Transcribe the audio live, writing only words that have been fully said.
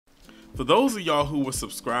For those of y'all who were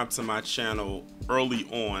subscribed to my channel early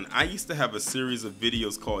on, I used to have a series of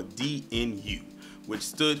videos called DNU, which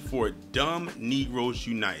stood for Dumb Negroes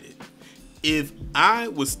United. If I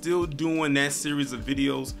was still doing that series of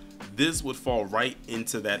videos, this would fall right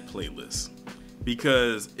into that playlist.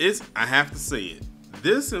 Because I have to say it,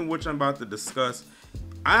 this in which I'm about to discuss,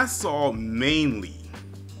 I saw mainly,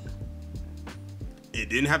 it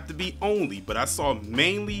didn't have to be only, but I saw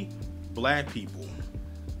mainly black people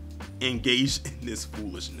engaged in this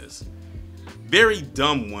foolishness. Very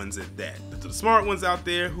dumb ones at that. The smart ones out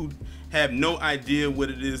there who have no idea what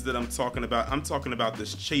it is that I'm talking about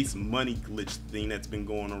this Chase money glitch thing that's been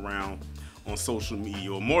going around on social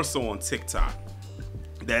media, or more so on TikTok,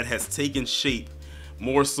 that has taken shape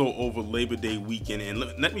more so over Labor Day weekend. And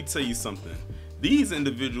let me tell you something. These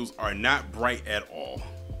individuals are not bright at all.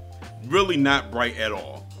 Really not bright at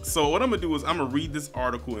all. So what I'm gonna do is I'm gonna read this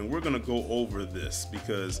article and we're gonna go over this,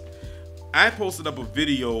 because I posted up a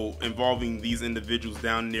video involving these individuals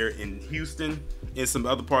down there in Houston and some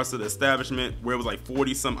other parts of the establishment, where it was like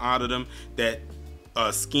 40 some odd of them that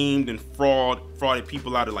schemed and frauded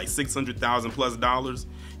people out of like $600,000+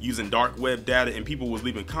 using dark web data, and people was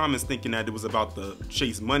leaving comments thinking that it was about the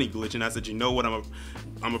Chase money glitch. And I said, you know what, I'm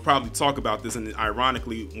gonna probably talk about this. And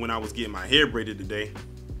ironically, when I was getting my hair braided today,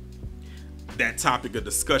 that topic of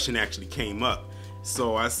discussion actually came up.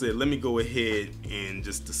 So I said, let me go ahead and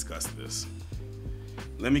just discuss this.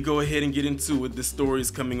 Let me go ahead and get into it. This story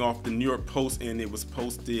is coming off the New York Post, and it was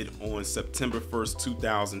posted on September 1st,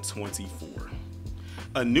 2024.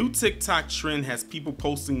 A new TikTok trend has people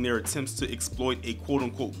posting their attempts to exploit a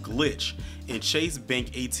quote-unquote glitch in Chase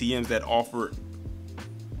Bank ATMs that offer,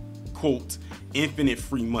 quote, infinite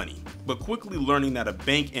free money, but quickly learning that a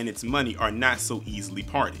bank and its money are not so easily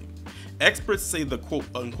parted. Experts say the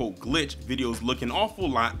quote-unquote glitch videos look an awful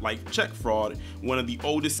lot like check fraud, one of the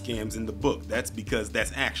oldest scams in the book. That's because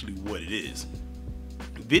that's actually what it is.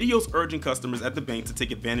 Videos urging customers at the bank to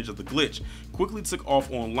take advantage of the glitch quickly took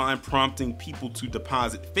off online, prompting people to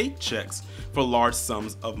deposit fake checks for large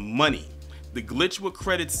sums of money. The glitch would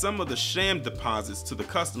credit some of the sham deposits to the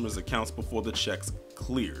customers' accounts before the checks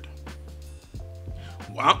cleared.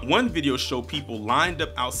 One video showed people lined up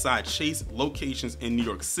outside Chase locations in New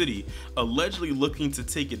York City, allegedly looking to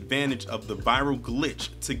take advantage of the viral glitch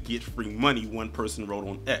to get free money, one person wrote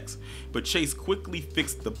on X. But Chase quickly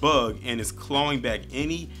fixed the bug and is clawing back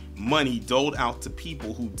any money doled out to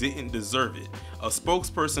people who didn't deserve it. A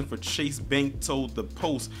spokesperson for Chase Bank told the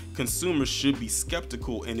Post consumers should be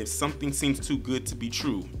skeptical, and if something seems too good to be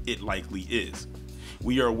true, it likely is.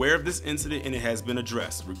 We are aware of this incident and it has been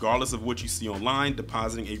addressed. Regardless of what you see online,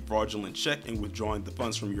 depositing a fraudulent check and withdrawing the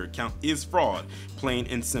funds from your account is fraud, plain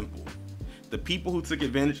and simple. The people who took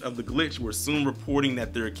advantage of the glitch were soon reporting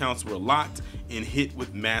that their accounts were locked and hit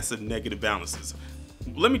with massive negative balances.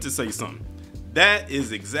 Let me just say something. That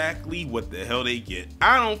is exactly what the hell they get.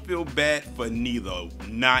 I don't feel bad for neither,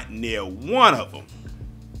 not near one of them.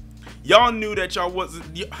 Y'all knew that y'all wasn't.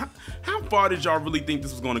 How far did y'all really think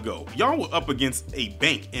this was going to go? Y'all were up against a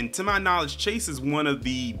bank, and to my knowledge, Chase is one of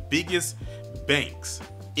the biggest banks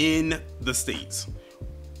in the States.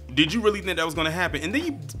 Did you really think that was going to happen? And then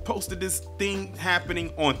you posted this thing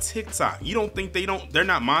happening on TikTok. You don't think they're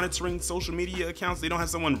not monitoring social media accounts? They don't have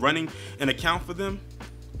someone running an account for them?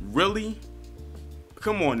 Really?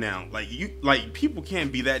 Come on now. Like people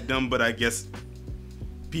can't be that dumb, but I guess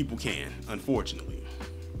people can, unfortunately.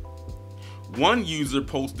 One user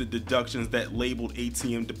posted deductions that labeled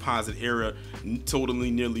ATM deposit error,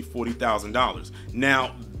 totaling nearly $40,000.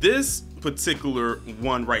 Now, this particular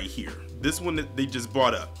one right here, this one that they just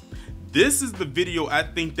brought up, this is the video I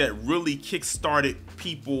think that really kick-started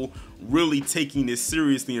people really taking this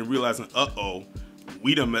seriously and realizing, uh-oh,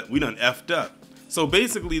 we done effed up. So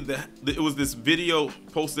basically, it was this video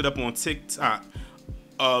posted up on TikTok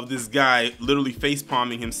of this guy literally face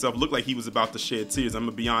palming himself. Looked like he was about to shed tears. I'm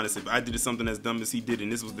gonna be honest, if I did something as dumb as he did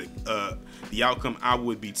and this was the outcome, I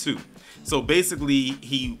would be too. So basically,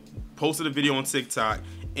 he posted a video on TikTok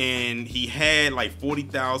and he had like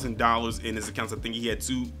 $40,000 in his accounts. I think he had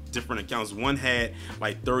two different accounts. One had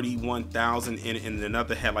like 31,000 in it, and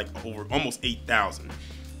another had like over almost 8,000.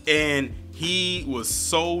 And he was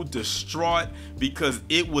so distraught because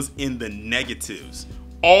it was in the negatives.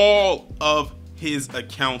 All of his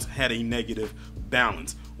accounts had a negative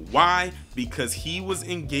balance. Why? Because he was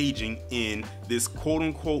engaging in this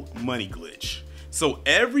quote-unquote money glitch. So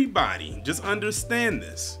everybody, just understand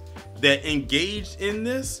this, that engaged in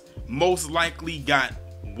this most likely got,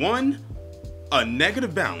 one, a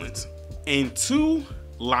negative balance, and two,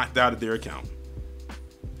 locked out of their account.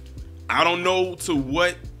 I don't know to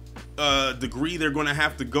what degree they're going to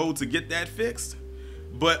have to go to get that fixed.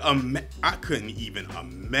 But I couldn't even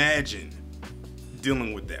imagine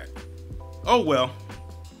dealing with that. Oh well,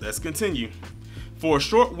 let's continue. For a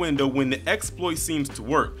short window when the exploit seems to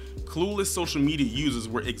work, clueless social media users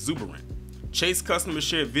were exuberant. Chase customers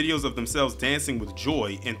shared videos of themselves dancing with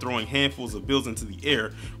joy and throwing handfuls of bills into the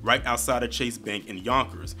air right outside of Chase Bank in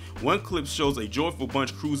Yonkers. One clip shows a joyful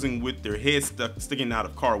bunch cruising with their heads sticking out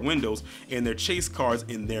of car windows and their Chase cards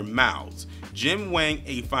in their mouths. Jim Wang,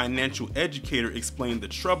 a financial educator, explained the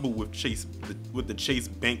trouble with the Chase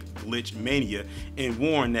Bank glitch mania and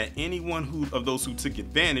warned that anyone of those who took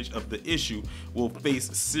advantage of the issue will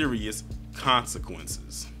face serious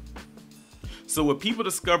consequences. So what people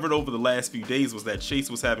discovered over the last few days was that Chase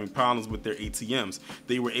was having problems with their ATMs.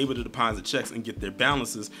 They were able to deposit checks and get their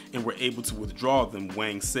balances and were able to withdraw them,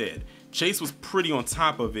 Wang said. Chase was pretty on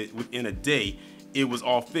top of it. Within a day, it was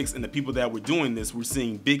all fixed, and the people that were doing this were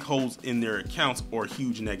seeing big holes in their accounts or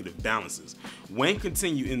huge negative balances. Wang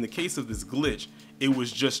continued, in the case of this glitch, it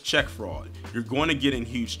was just check fraud. You're going to get in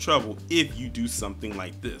huge trouble if you do something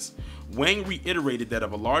like this. Wang reiterated that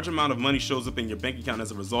if a large amount of money shows up in your bank account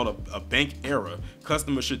as a result of a bank error,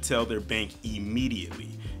 customers should tell their bank immediately.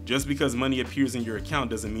 Just because money appears in your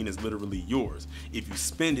account doesn't mean it's literally yours. If you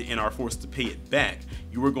spend it and are forced to pay it back,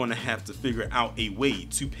 you are going to have to figure out a way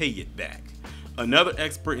to pay it back. Another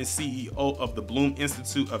expert and CEO of the Bloom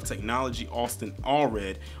Institute of Technology, Austin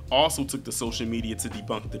Allred, also took to social media to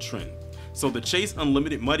debunk the trend. So the Chase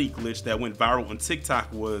Unlimited Money glitch that went viral on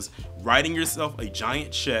TikTok was writing yourself a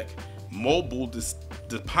giant check, mobile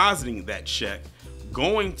depositing that check,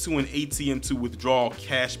 going to an ATM to withdraw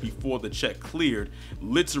cash before the check cleared,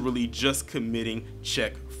 literally just committing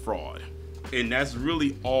check fraud. And that's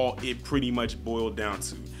really all it pretty much boiled down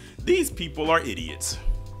to. These people are idiots.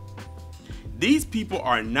 These people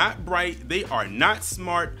are not bright. They are not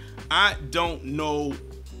smart. I don't know,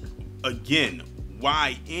 again,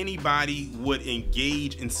 why anybody would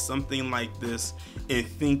engage in something like this and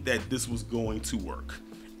think that this was going to work.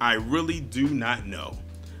 I really do not know.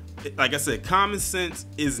 Like I said, common sense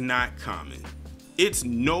is not common. It's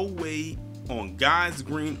no way on God's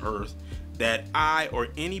green earth that I or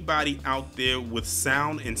anybody out there with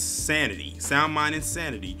sound mind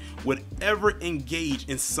insanity would ever engage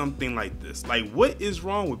in something like this. Like, what is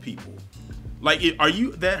wrong with people? Like, are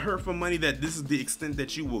you that hurt for money that this is the extent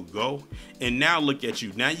that you will go? And now look at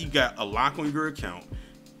you. Now you got a lock on your account.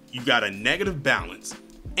 You got a negative balance.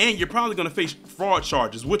 And you're probably going to face fraud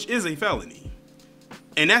charges, which is a felony.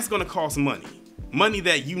 And that's going to cost money. Money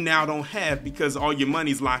that you now don't have because all your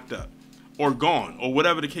money's locked up or gone or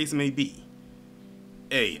whatever the case may be.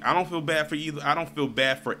 Hey, I don't feel bad for you. I don't feel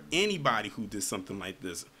bad for anybody who did something like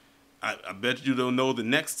this. I bet you don't know the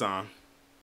next time